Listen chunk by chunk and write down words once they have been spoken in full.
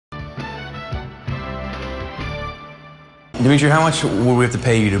Demetri, how much would we have to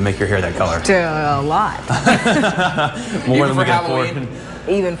pay you to make your hair that color? A lot. More than we can afford.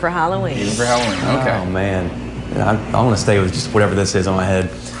 Even for Halloween. Even for Halloween, okay. Oh, man. I'm going to stay with just whatever this is on my head.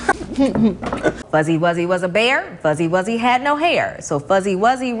 Fuzzy Wuzzy was a bear. Fuzzy Wuzzy had no hair. So Fuzzy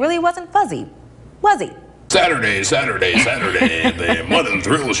Wuzzy really wasn't fuzzy, was he? Saturday, the Mud and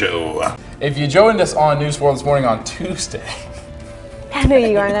Thrill Show. If you joined us on News World this morning on Tuesday. I knew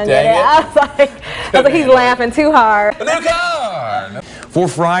you weren't going to get it. Dang it. I was like, he's laughing too hard. A new car! For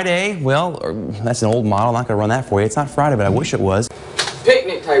Friday, well, that's an old model. I'm not going to run that for you. It's not Friday, but I wish it was.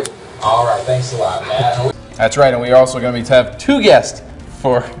 Picnic table. All right, thanks a lot, Matt. That's right, and we are also going to have two guests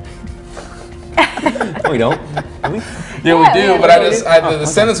for... No, we don't. Do we? Yeah, we do, but the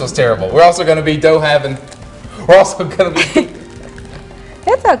sentence was terrible. We're also going to be we're also going to be...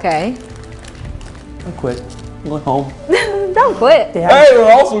 It's okay. Don't quit. I'm going home. Don't quit. Hey,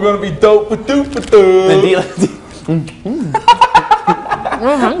 we're also going to be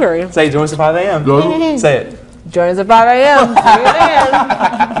I'm hungry. Say, join us at 5 a.m. Say it. Join us at 5 a.m.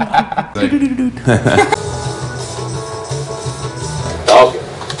 See you then.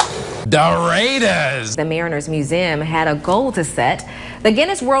 The Raiders. The Mariners Museum had a goal to set: the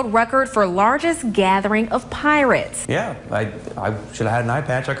Guinness World Record for largest gathering of pirates. Yeah, I should have had an eye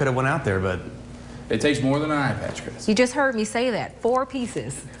patch. I could have went out there, but... It takes more than an eye patch, Chris. You just heard me say that. 4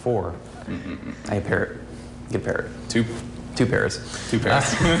 pieces. 4. I get a parrot. Get a parrot. 2 2 pairs. 2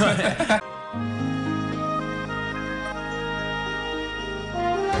 pairs.